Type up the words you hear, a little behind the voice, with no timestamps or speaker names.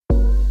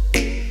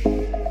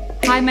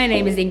Hi, my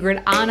name is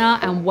Ingrid Arna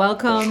and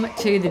welcome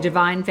to the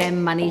Divine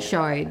Femme Money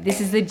Show.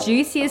 This is the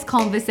juiciest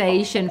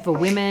conversation for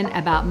women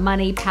about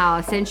money,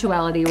 power,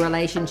 sensuality,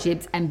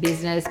 relationships and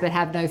business, but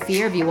have no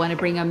fear. If you want to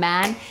bring a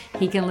man,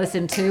 he can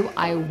listen too.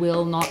 I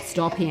will not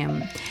stop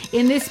him.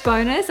 In this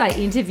bonus, I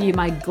interview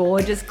my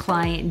gorgeous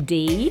client,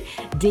 Dee.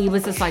 Dee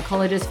was a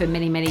psychologist for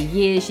many, many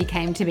years. She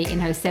came to me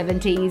in her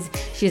 70s.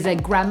 She's a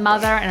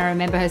grandmother, and I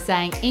remember her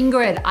saying,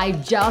 Ingrid, I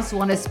just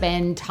want to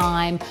spend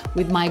time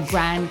with my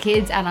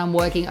grandkids and I'm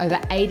working over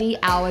 80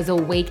 hours a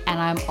week and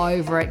I'm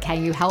over it.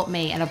 Can you help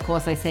me? And of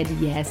course I said,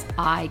 yes,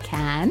 I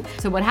can.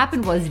 So what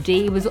happened was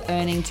Dee was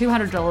earning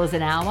 $200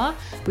 an hour,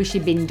 which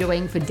she'd been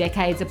doing for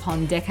decades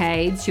upon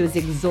decades. She was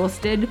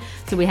exhausted,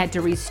 so we had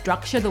to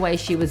restructure the way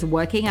she was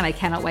working, and I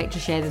cannot wait to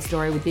share the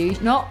story with you.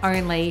 Not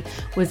only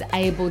was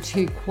able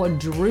to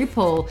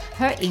quadruple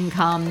her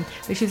income,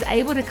 but she was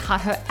able to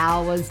cut her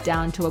hours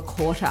down to a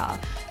quarter.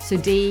 So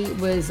Dee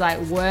was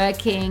like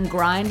working,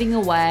 grinding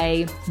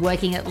away,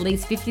 working at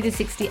least 50 to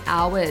 60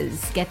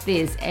 hours, get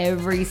this,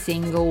 every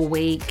single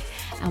week.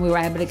 And we were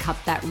able to cut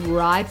that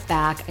right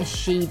back as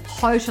she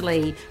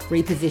totally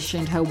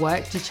repositioned her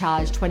work to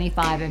charge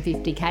 25 and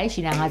 50K.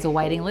 She now has a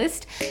waiting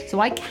list.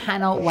 So I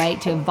cannot wait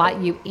to invite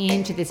you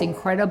into this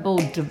incredible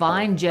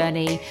divine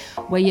journey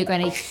where you're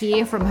going to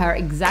hear from her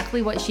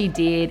exactly what she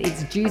did.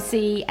 It's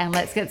juicy, and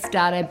let's get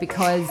started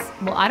because,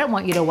 well, I don't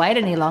want you to wait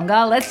any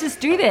longer. Let's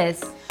just do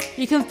this.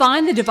 You can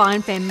find the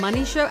Divine Femme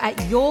Money Show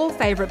at your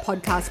favorite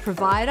podcast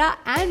provider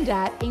and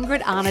at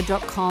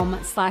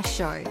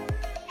ingridarna.com/show.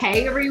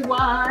 Hey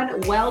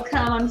everyone, welcome.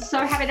 I'm so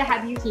happy to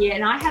have you here.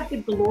 And I have the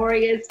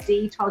glorious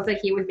Dee Tozza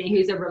here with me,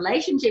 who's a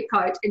relationship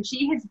coach, and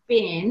she has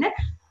been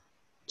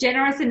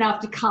generous enough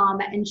to come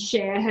and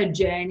share her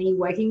journey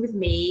working with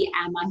me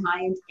and my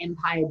high-end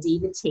Empire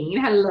Diva team.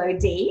 Hello,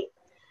 Dee.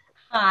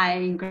 Hi,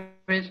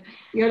 Ingrid.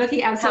 You're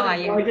looking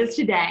absolutely gorgeous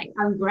today.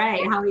 I'm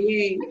great. How are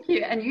you? Thank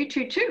you. And you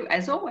too,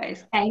 as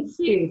always. Thank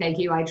you. Thank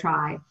you. I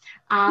try.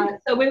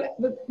 So when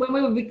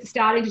we were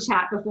starting to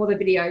chat before the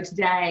video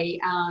today,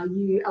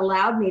 you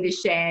allowed me to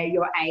share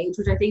your age,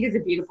 which I think is a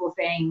beautiful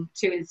thing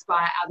to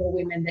inspire other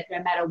women that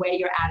no matter where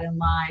you're at in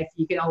life,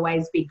 you can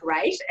always be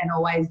great and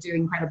always do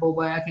incredible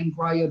work and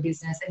grow your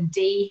business. And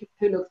Dee,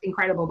 who looks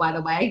incredible, by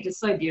the way, just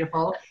so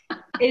beautiful,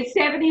 is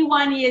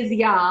 71 years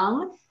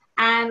young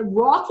and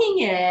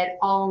rocking it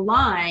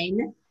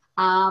online.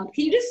 Can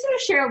you just sort of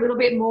share a little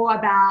bit more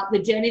about the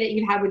journey that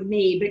you've had with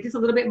me, but just a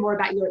little bit more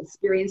about your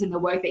experience and the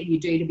work that you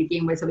do to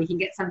begin with, so we can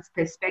get some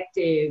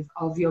perspective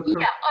of your career?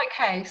 Yeah,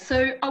 okay.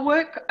 So I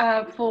work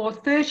for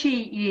 30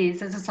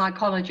 years as a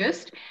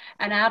psychologist,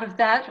 and out of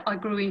that I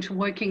grew into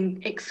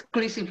working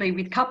exclusively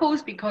with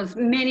couples because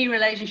many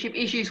relationship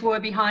issues were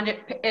behind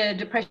it,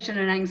 depression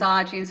and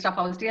anxiety and stuff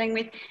I was dealing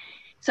with.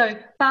 So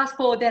fast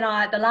forward, then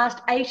the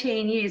last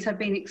 18 years have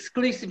been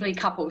exclusively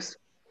couples.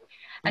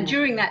 And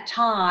during that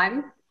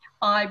time,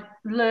 I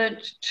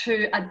learnt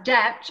to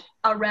adapt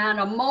around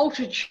a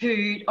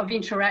multitude of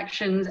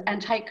interactions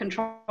and take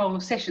control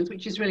of sessions,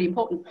 which is really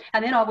important.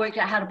 And then I worked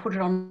out how to put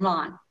it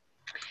online.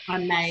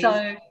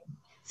 Amazing.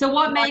 So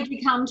what made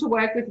you come to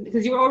work with,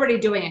 because you're already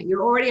doing it,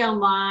 you're already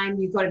online,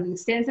 you've got an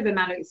extensive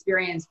amount of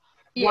experience.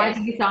 Yes. Why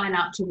did you sign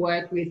up to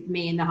work with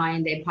me in the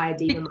high-end Empire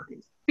Diva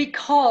mode?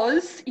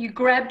 Because you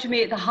grabbed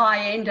me at the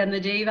high end and the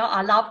diva.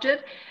 I loved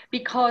it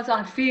because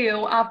I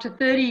feel after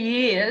 30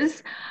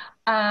 years,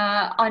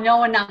 I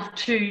know enough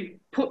to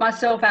put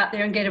myself out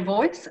there and get a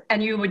voice,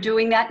 and you were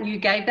doing that and you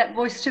gave that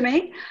voice to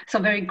me. So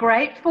I'm very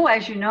grateful,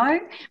 as you know,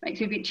 makes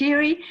me a bit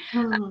teary.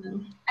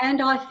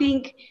 And I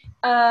think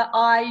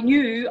I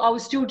knew I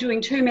was still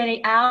doing too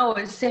many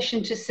hours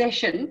session to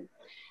session,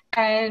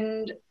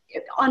 and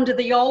under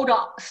the older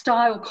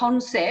style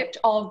concept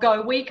of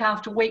go week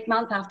after week,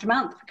 month after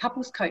month for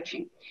couples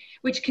coaching,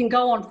 which can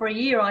go on for a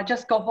year. I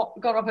just got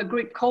off a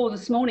group call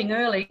this morning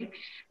early,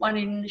 one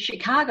in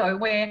Chicago,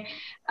 where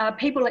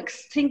people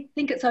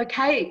think it's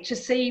okay to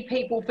see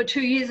people for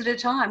 2 years at a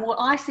time. Well,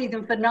 I see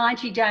them for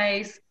 90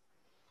 days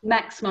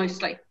max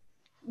mostly.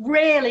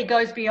 Rarely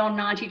goes beyond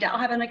 90 days. I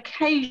have an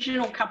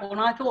occasional couple, and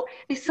I thought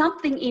there's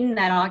something in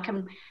that I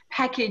can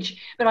package,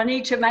 but I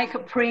need to make a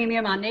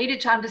premium. I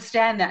needed to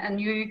understand that, and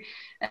you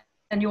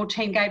and your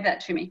team gave that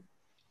to me.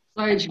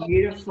 So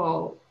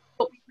beautiful.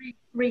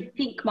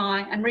 Rethink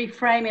and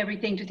reframe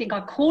everything to think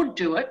I could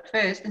do it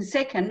first, and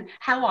second,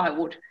 how I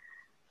would.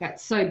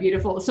 That's so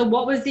beautiful. So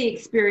what was the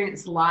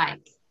experience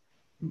like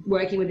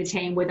working with the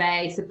team? Were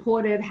they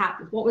supportive?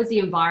 What was the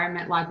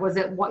environment like? Was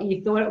it what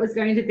you thought it was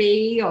going to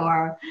be,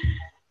 or?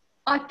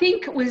 I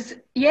think it was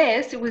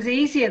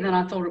easier than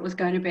I thought it was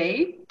going to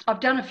be. I've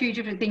done a few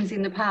different things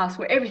in the past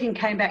where everything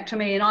came back to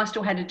me and I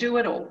still had to do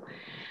it all.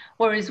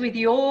 Whereas with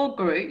your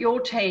group,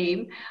 your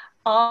team,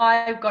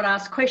 I've got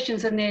asked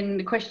questions, and then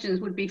the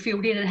questions would be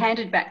filled in and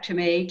handed back to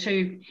me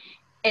to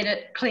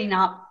edit, clean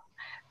up,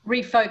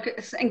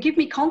 refocus, and give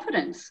me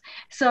confidence.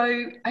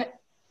 So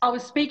I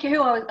was speaking,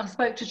 I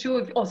spoke to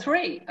 2 or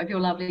 3 of your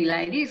lovely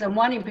ladies, and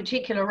one in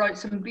particular wrote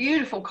some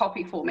beautiful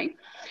copy for me.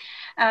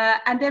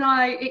 And then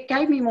it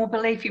gave me more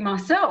belief in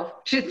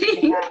myself to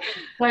think. Yeah.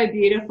 So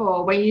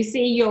beautiful. When you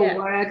see your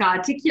work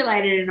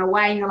articulated in a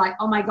way and you're like,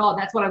 oh my God,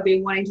 that's what I've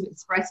been wanting to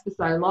express for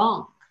so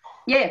long.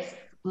 Yes.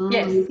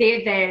 Yes. You see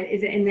it there,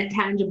 is it in that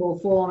tangible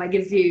form? It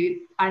gives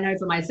you, I know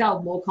for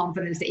myself, more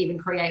confidence to even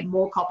create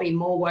more copy,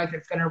 more work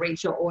that's going to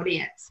reach your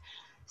audience.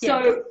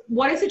 So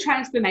what has the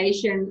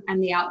transformation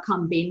and the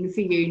outcome been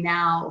for you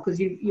now? Because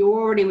you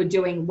already were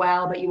doing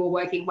well, but you were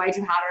working way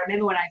too hard. I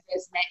remember when I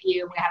first met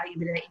you and we were having a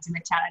bit of an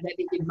intimate chat. I don't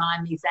think you'd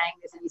mind me saying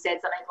this. And you said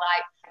something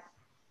like,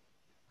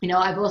 you know,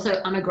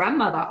 I'm a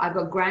grandmother. I've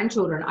got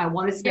grandchildren. I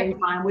want to spend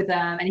time with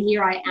them. And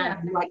here I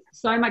am, like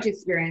so much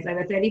experience,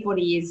 over 30,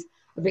 40 years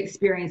of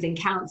experience in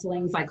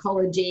counseling,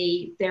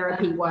 psychology,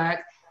 therapy work.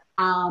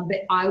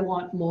 But I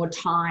want more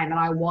time and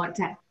I want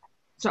to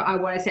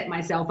set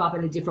myself up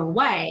in a different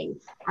way.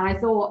 And I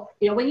thought,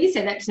 you know, when you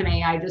said that to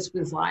me, I just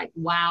was like,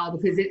 wow,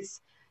 because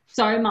it's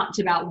so much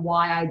about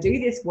why I do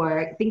this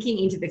work, thinking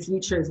into the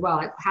future as well.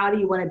 Like, how do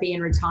you want to be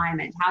in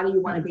retirement? How do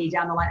you want to be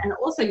down the line? And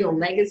also your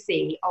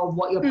legacy of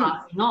what you're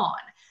passing on.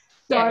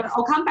 So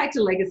I'll come back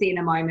to legacy in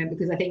a moment,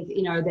 because I think,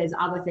 you know, there's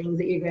other things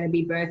that you're going to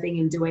be birthing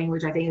and doing,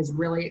 which I think is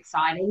really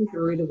exciting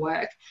through the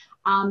work.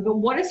 But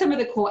what are some of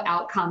the core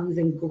outcomes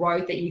and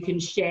growth that you can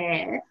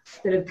share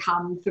that have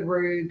come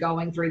through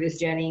going through this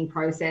journeying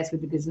process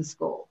with the business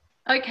school?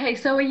 Okay,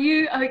 so are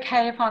you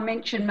okay if I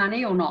mention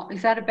money or not?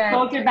 Is that a bad?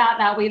 Talked about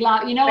that. We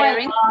love, you know,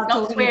 swearing? I love Not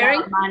talking swearing?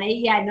 about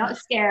money. Yeah, not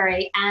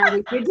scary. And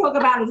we did talk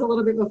about this a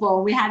little bit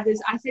before. We had this.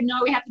 I said,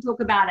 no, we have to talk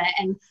about it.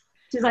 And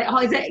she's like, oh,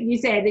 is it? You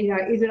said, you know,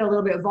 is it a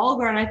little bit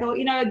vulgar? And I thought,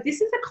 you know,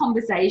 this is a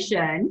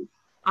conversation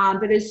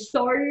that is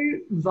so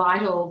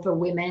vital for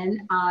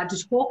women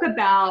to talk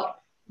about.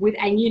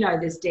 And you know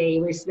this, Dee,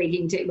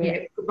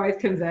 we're both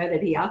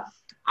converted here.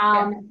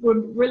 We're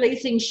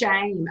releasing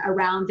shame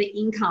around the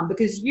income,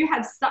 because you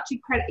have such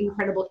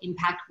incredible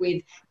impact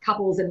with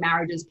couples and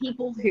marriages,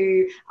 people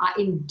who are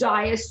in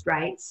dire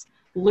straits,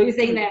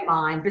 losing their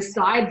mind,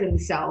 beside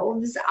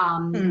themselves,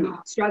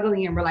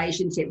 struggling in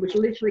relationship, which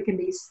literally can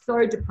be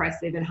so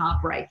depressive and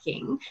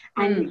heartbreaking.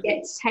 And you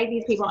get to take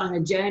these people on a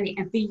journey,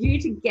 and for you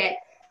to get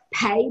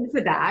paid for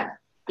that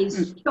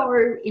is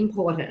so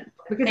important,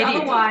 because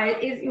otherwise,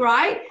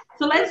 right?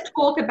 So let's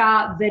talk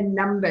about the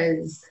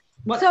numbers.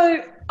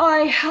 So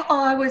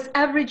I was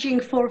averaging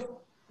for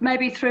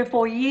maybe 3 or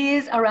 4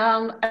 years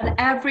around an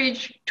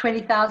average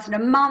 20,000 a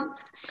month.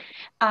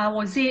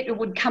 It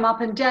would come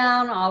up and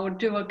down. I would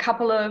do a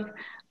couple of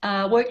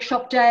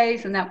workshop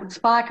days, and that would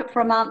spike it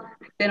for a month.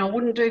 Then I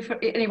wouldn't do for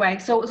anyway.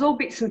 So it was all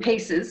bits and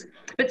pieces,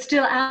 but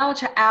still hour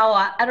to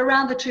hour at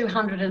around the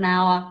 200 an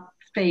hour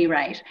fee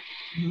rate.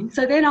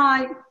 So then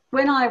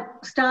when I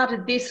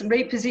started this and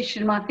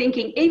repositioned my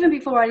thinking, even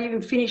before I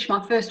even finished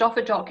my first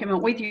offer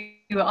document with you,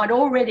 I'd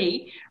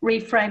already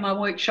reframed my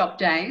workshop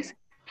days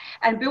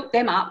and built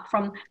them up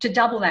to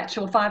double that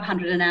to a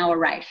 500 an hour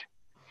rate.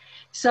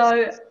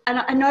 So,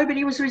 and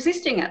nobody was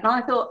resisting it. And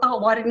I thought, oh,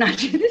 why didn't I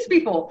do this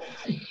before?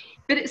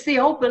 But it's the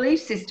old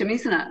belief system,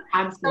 isn't it?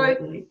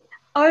 Absolutely.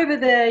 So over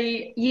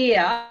the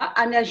year,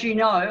 and as you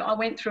know, I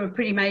went through a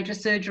pretty major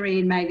surgery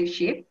in May this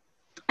year.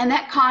 And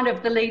that kind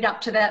of, the lead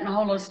up to that and a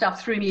whole lot of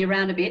stuff threw me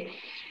around a bit.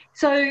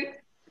 So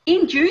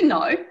in June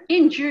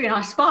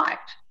I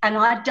spiked and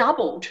I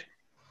doubled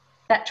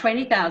that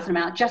 20,000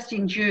 amount just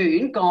in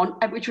June,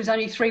 which was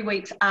only 3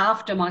 weeks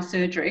after my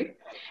surgery.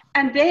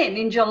 And then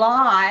in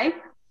July,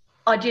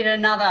 I did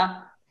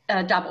another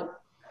double.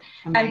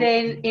 Amazing. And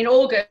then in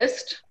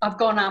August, I've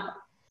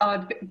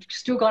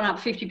still gone up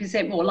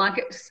 50% more, like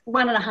it's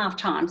 1.5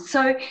 times.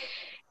 So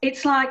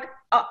it's like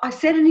I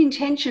set an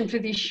intention for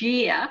this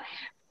year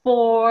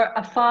for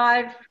a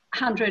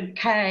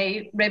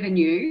 500K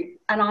revenue,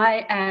 and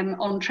I am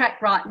on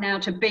track right now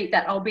to beat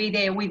that. I'll be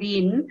there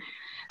within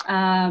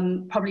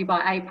probably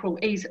by April,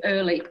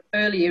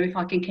 earlier if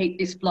I can keep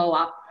this flow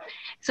up.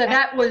 So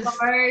that was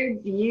so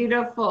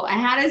beautiful.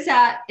 And how does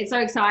that, it's so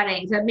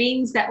exciting. So it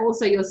means that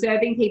also you're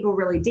serving people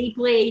really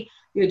deeply,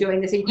 you're doing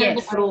this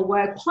incredible little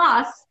work.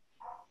 Plus,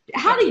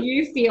 how do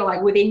you feel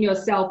like within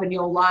yourself and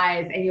your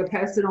life and your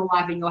personal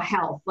life and your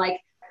health?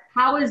 Like,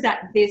 how is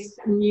that this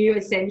new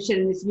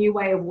ascension, this new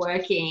way of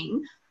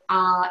working,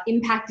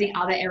 impacting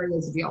other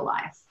areas of your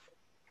life?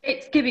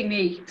 It's giving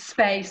me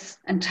space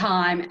and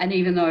time. And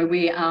even though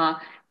we are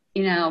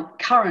in our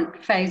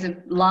current phase of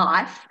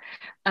life,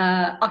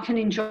 I can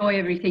enjoy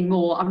everything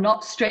more. I'm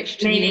not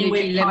stretched to the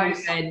energy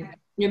levels.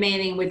 You're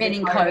meaning with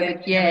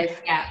COVID,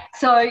 yes. Yeah.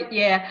 So,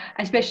 yeah,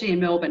 especially in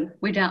Melbourne.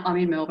 I'm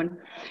in Melbourne.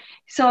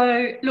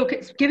 So, look,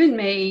 it's given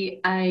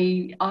me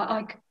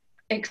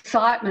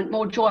excitement,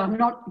 more joy. I'm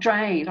not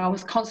drained. I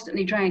was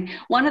constantly drained.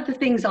 One of the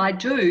things I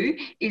do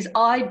is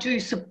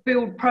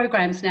build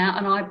programs now,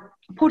 and I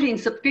put in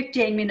some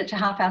 15-minute to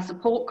half-hour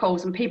support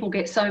calls, and people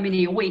get so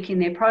many a week in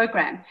their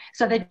program.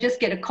 So they just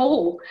get a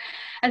call.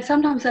 And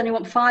sometimes they only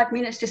want 5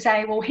 minutes to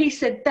say, well, he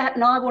said that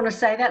and I want to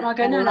say that. And I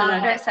go, no,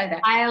 don't say that.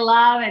 I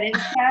love it. It's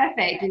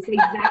perfect. It's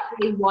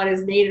exactly what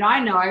is needed. I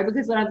know,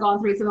 because when I've gone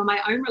through some of my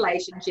own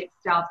relationship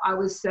stuff, I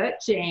was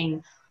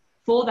searching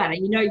for that.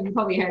 And you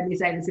probably heard me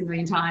say this a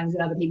million times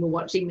and other people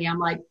watching me. I'm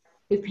like,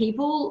 if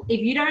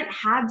you don't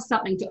have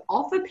something to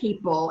offer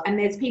people and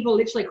there's people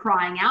literally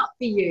crying out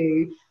for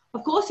you,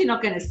 of course you're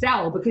not going to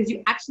sell because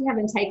you actually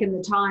haven't taken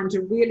the time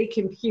to really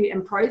compute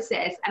and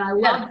process. And I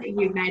love that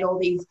you've made all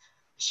these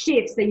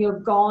shifts and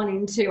you've gone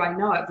into, I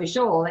know it for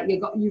sure, that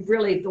you've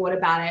really thought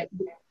about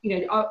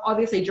it,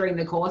 obviously during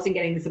the course and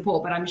getting the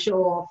support, but I'm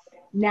sure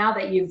now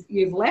that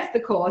you've left the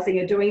course and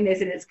you're doing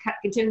this and it's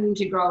continuing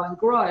to grow and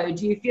grow,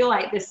 do you feel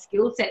like the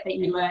skill set that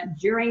you learned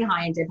during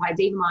High and High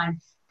Diva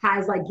Mind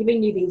has like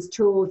given you these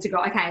tools to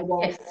go, okay,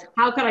 well,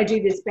 how can I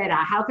do this better?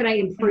 How can I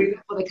improve it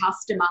for the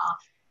customer?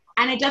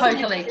 And it doesn't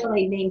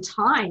necessarily mean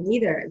time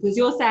either, because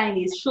you're saying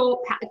these short,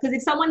 because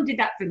if someone did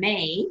that for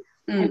me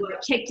and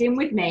checked in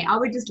with me, I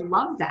would just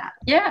love that.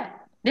 Yeah.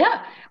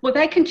 Yeah. Well,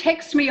 they can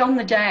text me on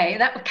the day.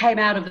 That came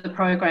out of the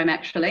program,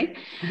 actually,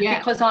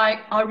 because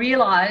I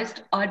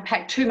realized I'd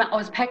packed too much. I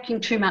was packing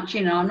too much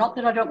in. And not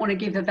that I don't want to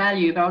give the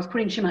value, but I was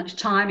putting too much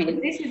time in.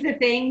 This is the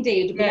thing,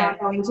 Dee, without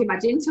going too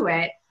much into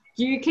it.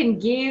 You can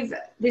give,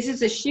 this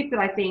is a shift that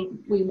I think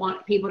we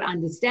want people to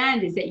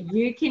understand, is that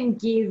you can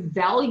give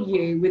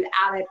value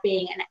without it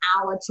being an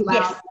hour, 2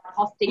 hours,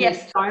 costing you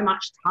so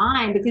much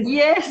time, because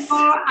you're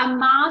a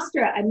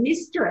master, a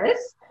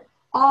mistress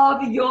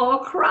of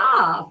your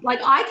craft. Like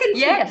I can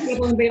see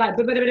people and be like,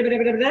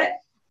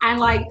 and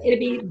like it'd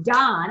be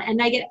done and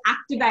they get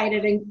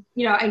activated and,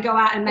 and go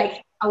out and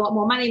make a lot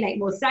more money, make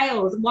more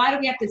sales. Why do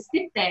we have to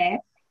sit there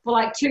for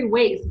like 2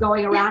 weeks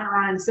going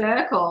around in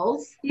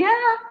circles? Yeah.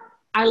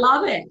 I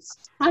love it.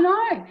 I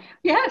know.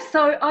 Yeah.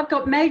 So I've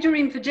got major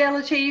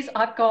infidelities.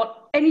 I've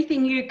got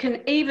anything you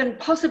can even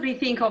possibly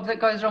think of that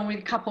goes wrong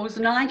with couples.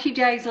 90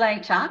 days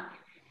later,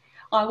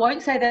 I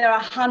won't say they're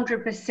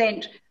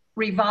 100%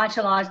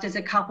 revitalized as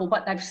a couple,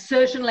 but they've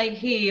certainly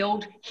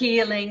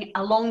healing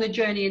along the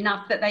journey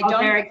enough that they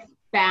don't. Their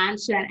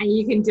expansion, and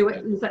you can do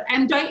it.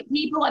 And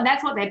and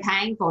that's what they're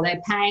paying for.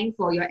 They're paying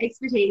for your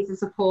expertise, the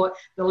support,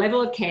 the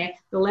level of care,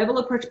 the level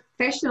of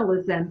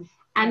professionalism,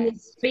 and the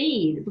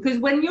speed. Because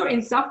when you're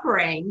in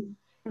suffering,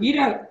 you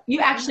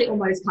actually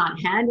almost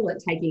can't handle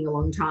it taking a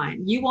long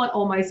time. You want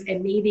almost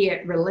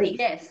immediate relief.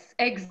 Yes,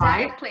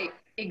 exactly. Right?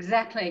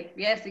 Exactly.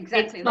 Yes,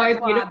 exactly. It's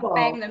so beautiful. I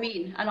bang them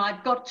in, and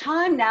I've got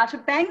time now to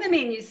bang them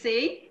in. You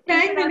see,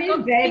 bang them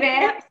in, baby.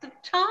 Gaps of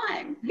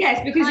time.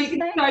 Yes, because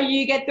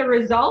you get the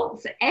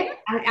results,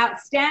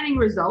 outstanding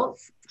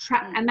results,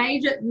 a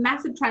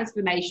massive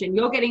transformation.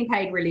 You're getting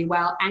paid really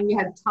well, and you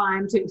have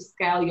time to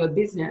scale your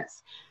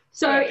business.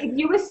 So, if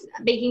you were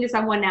speaking to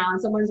someone now,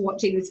 and someone's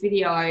watching this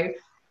video,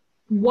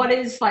 what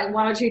is like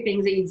one or two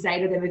things that you'd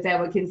say to them if they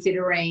were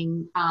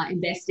considering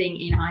investing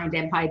in High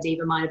and High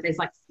Diva Mind, if there's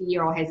like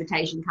fear or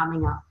hesitation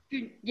coming up?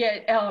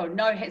 Yeah,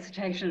 no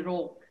hesitation at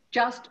all.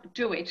 Just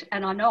do it.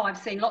 And I know I've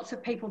seen lots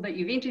of people that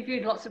you've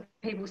interviewed, lots of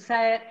people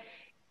say it.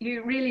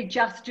 You really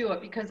just do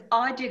it, because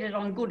I did it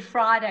on Good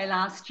Friday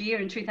last year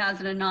in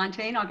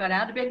 2019. I got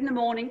out of bed in the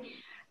morning.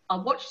 I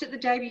watched it the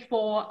day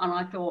before and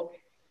I thought,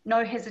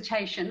 no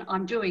hesitation,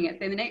 I'm doing it.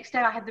 Then the next day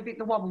I had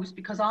the wobbles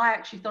because I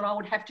actually thought I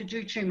would have to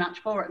do too much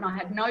for it and I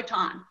had no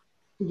time.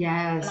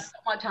 Yes.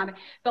 My time.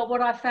 But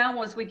what I found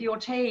was with your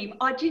team,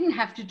 I didn't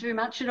have to do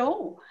much at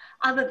all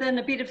other than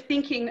a bit of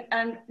thinking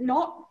and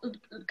not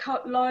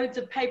loads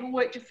of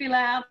paperwork to fill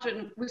out,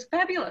 and it was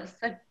fabulous.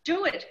 So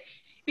do it,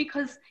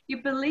 because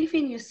your belief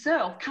in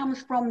yourself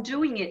comes from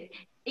doing it.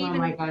 Oh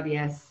my God,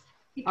 yes.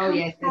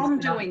 From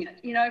doing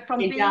it, from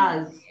being. It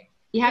does.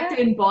 You have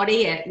to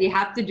embody it. You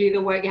have to do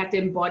the work. You have to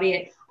embody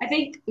it. I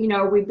think,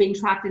 we've been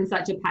trapped in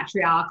such a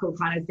patriarchal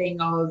kind of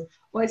thing of,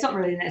 well, it's not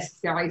really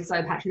necessarily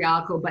so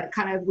patriarchal, but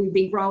kind of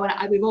we've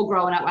all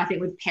grown up, I think,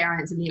 with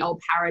parents and the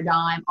old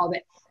paradigm of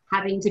it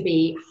having to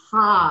be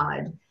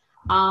hard.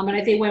 And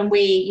I think when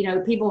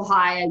people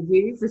hire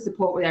you for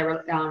support with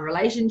their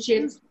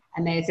relationships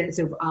and their sense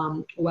of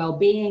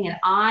well-being, and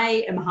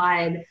I am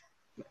hired,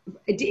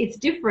 it's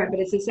different, but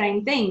it's the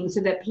same thing,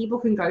 so that people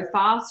can go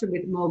faster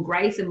with more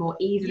grace and more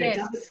ease.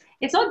 Yes.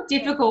 It's not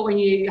difficult when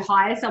you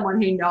hire someone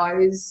who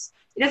knows.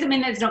 It doesn't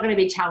mean there's not going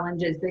to be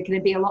challenges, but it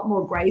can be a lot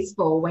more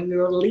graceful when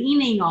you're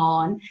leaning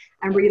on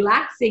and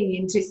relaxing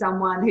into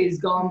someone who's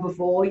gone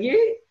before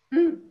you.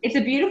 It's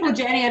a beautiful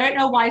journey. I don't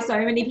know why so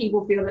many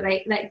people feel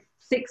that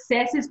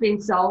success has been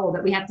sold,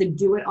 that we have to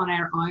do it on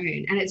our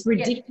own, and it's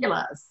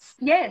ridiculous.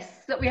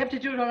 Yes, that we have to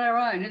do it on our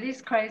own. It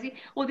is crazy.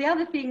 Well, the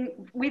other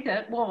thing with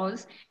it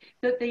was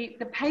that the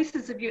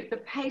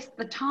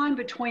time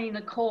between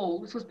the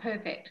calls was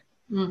perfect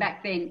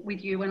back then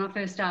with you when I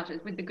first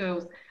started with the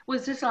girls. It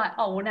was just like,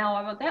 oh, well, now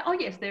I want that. Oh,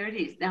 yes, there it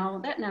is. Now I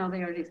want that. Now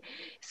there it is.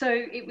 So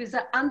it was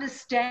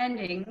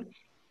understanding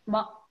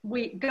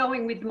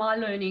going with my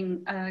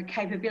learning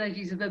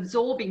capabilities of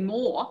absorbing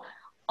more.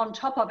 On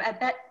top of, at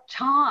that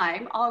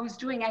time, I was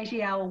doing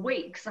 80-hour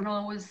weeks, and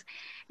I was,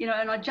 and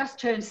I just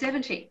turned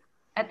 70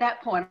 at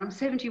that point. I'm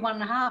 71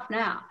 and a half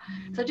now.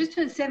 So I just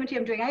turned 70.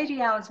 I'm doing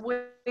 80 hours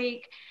a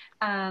week.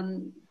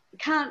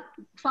 Can't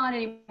find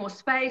any more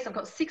space. I've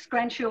got 6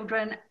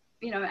 grandchildren,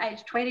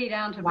 age 20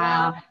 down to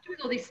now, doing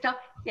all this stuff.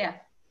 Yeah.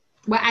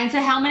 Well, and so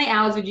how many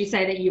hours would you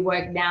say that you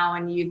work now,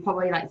 and you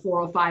probably like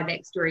 4 or 5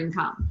 extra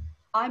income?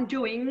 I'm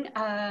doing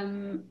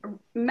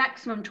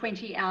maximum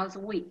 20 hours a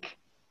week.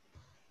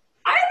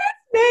 Oh, that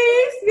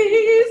makes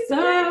me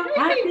so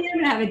happy. I'm going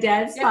to have a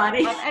dance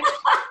party.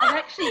 I've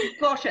actually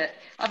got it.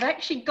 I've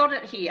actually got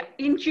it here.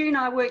 In June,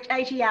 I worked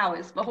 80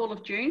 hours the whole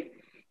of June.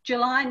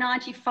 July,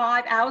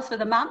 95 hours for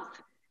the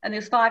month, and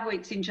there's 5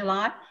 weeks in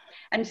July,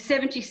 and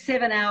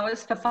 77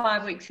 hours for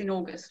 5 weeks in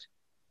August.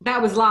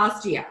 That was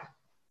last year.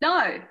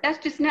 No, that's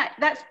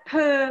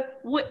per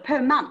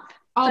month.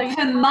 Oh, so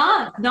per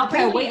month, not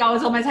per week. I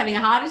was almost having a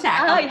heart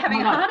attack. Oh, you're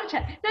having a heart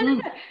attack.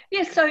 No.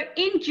 Yeah, so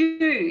in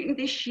June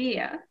this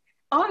year,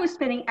 I was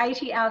spending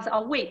 80 hours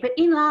a week. But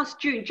in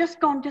last June,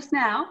 just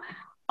now,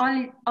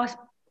 I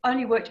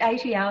only worked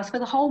 80 hours for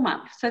the whole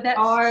month. So that's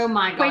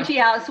 20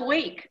 hours a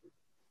week.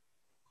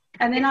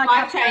 And then it's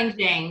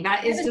life-changing.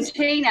 That is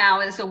 17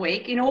 hours a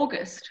week in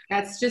August.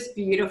 That's just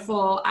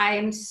beautiful. I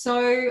am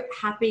so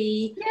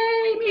happy.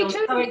 Yay, me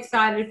too. I'm so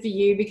excited for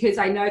you, because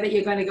I know that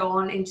you're going to go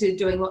on into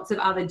doing lots of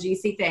other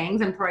juicy things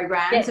and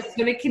programs. Yes. So it's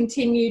going to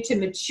continue to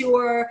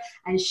mature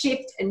and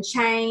shift and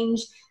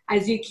change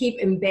as you keep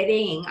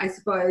embedding, I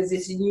suppose,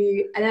 this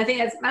new, and I think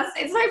it's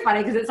so funny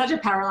because it's such a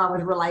parallel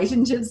with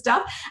relationship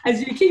stuff,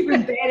 as you keep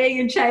embedding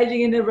and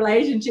changing in the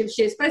relationship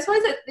shifts. But I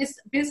suppose that this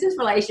business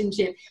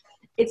relationship,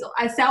 it's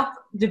a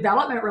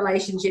self-development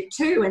relationship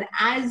too. And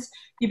as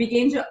you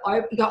begin to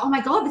you go, oh my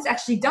God, this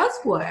actually does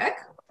work.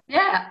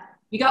 Yeah.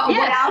 You go, oh, yes.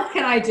 What else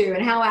can I do?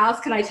 And how else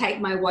can I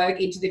take my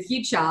work into the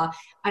future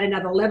at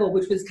another level,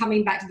 which was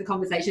coming back to the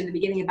conversation at the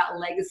beginning about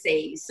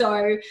legacy.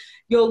 So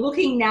you're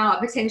looking now at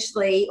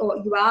potentially,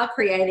 or you are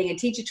creating a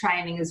teacher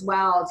training as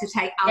well to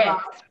take other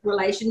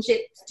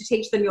relationships, to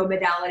teach them your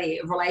modality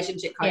of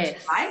relationship coaching,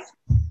 right?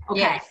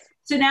 Okay. Yes.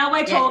 So now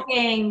we're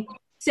talking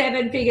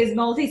 7 figures,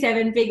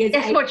 multi-7 figures.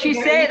 That's what you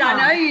said. Income.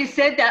 I know you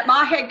said that.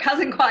 My head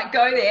doesn't quite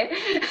go there.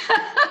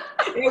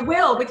 It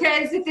will,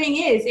 because the thing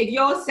is, if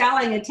you're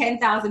selling a $10,000,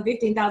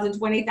 $15,000,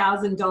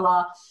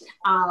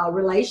 $20,000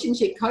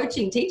 relationship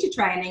coaching teacher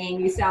training,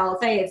 and you sell,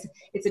 say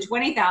it's a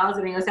 $20,000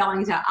 and you're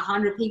selling to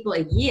 100 people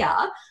a year,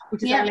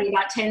 which is only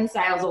about 10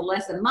 sales or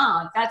less a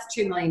month, that's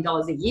 $2 million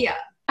a year.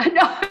 I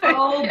know.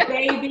 Oh,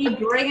 baby,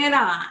 bring it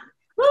on.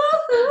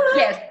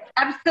 Yes.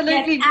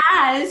 Absolutely.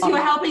 Yes, as you're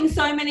helping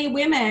so many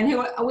women who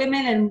are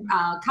women and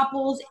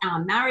couples,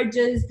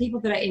 marriages, people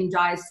that are in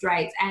dire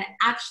straits, and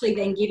actually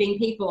then giving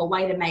people a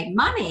way to make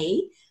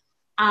money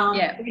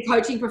in the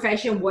coaching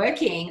profession,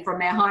 working from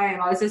their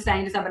home. I was just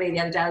saying to somebody the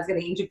other day, I was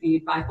getting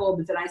interviewed by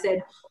Forbes, and I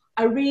said,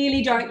 I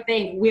really don't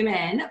think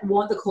women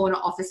want the corner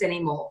office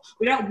anymore.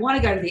 We don't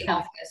want to go to the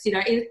office. You know,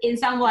 in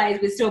some ways,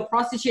 we're still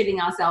prostituting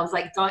ourselves,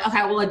 like going,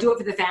 okay, well, I do it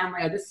for the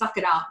family, or just suck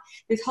it up.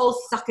 This whole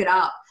suck it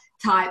up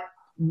type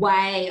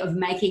way of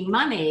making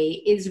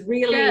money is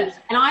really, and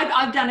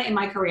I've done it in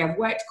my career. I've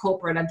worked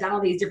corporate, I've done all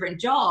these different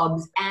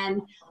jobs,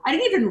 and I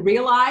didn't even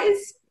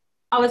realize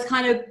I was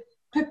kind of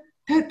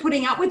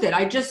putting up with it.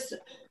 I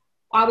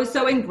was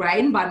so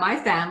ingrained by my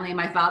family and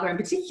my father in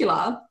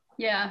particular,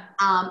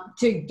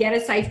 to get a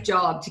safe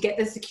job, to get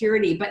the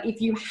security. But if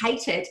you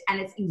hate it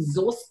and it's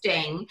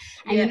exhausting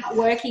and you're not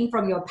working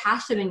from your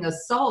passion and your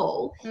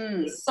soul,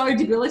 it's so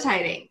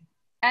debilitating.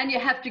 And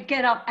you have to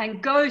get up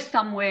and go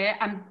somewhere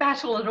and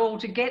battle it all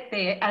to get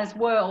there as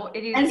well.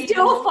 It is, and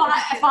still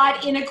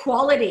fight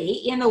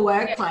inequality in the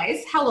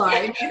workplace. Hello.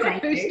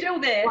 Who's still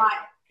there?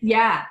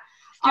 Yeah.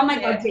 Oh my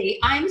God,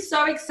 Dee, I'm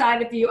so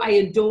excited for you. I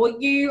adore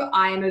you.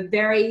 I am a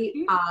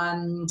very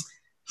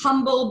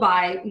humbled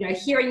by,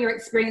 hearing your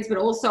experience, but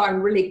also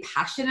I'm really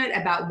passionate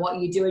about what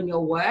you do in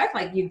your work.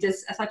 Like, you're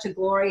just such a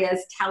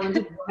glorious,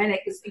 talented woman. It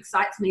just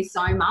excites me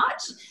so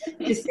much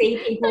to see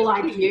people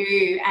like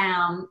you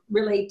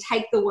really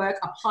take the work,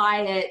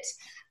 apply it,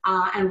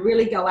 and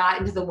really go out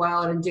into the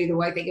world and do the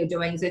work that you're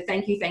doing. So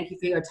thank you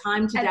for your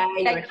time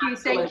today. Thank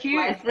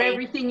you for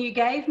everything you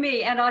gave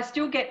me, and I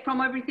still get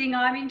from everything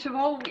I'm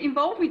involved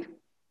with.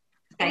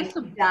 Thank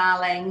you,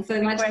 darling. So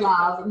much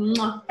love.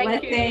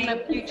 Thank you.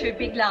 Love you too.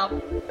 Big love.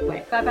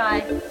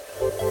 Bye-bye.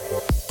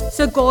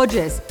 So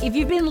gorgeous. If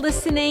you've been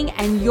listening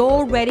and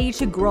you're ready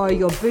to grow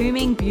your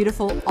booming,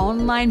 beautiful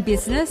online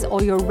business,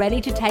 or you're ready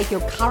to take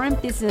your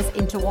current business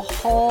into a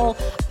whole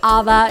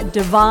other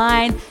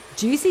divine,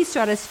 juicy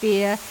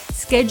stratosphere,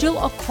 schedule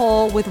a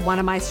call with one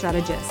of my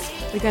strategists.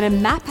 We're going to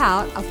map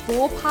out a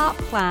 4-part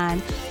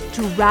plan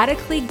to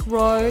radically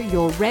grow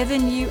your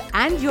revenue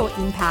and your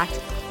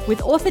impact with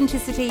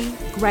authenticity,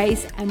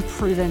 grace, and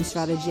proven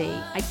strategy.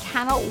 I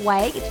cannot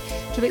wait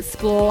to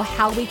explore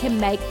how we can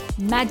make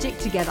magic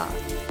together.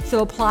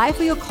 So apply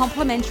for your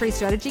complimentary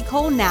strategy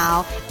call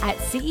now at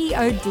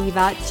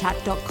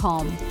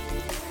ceodivachat.com.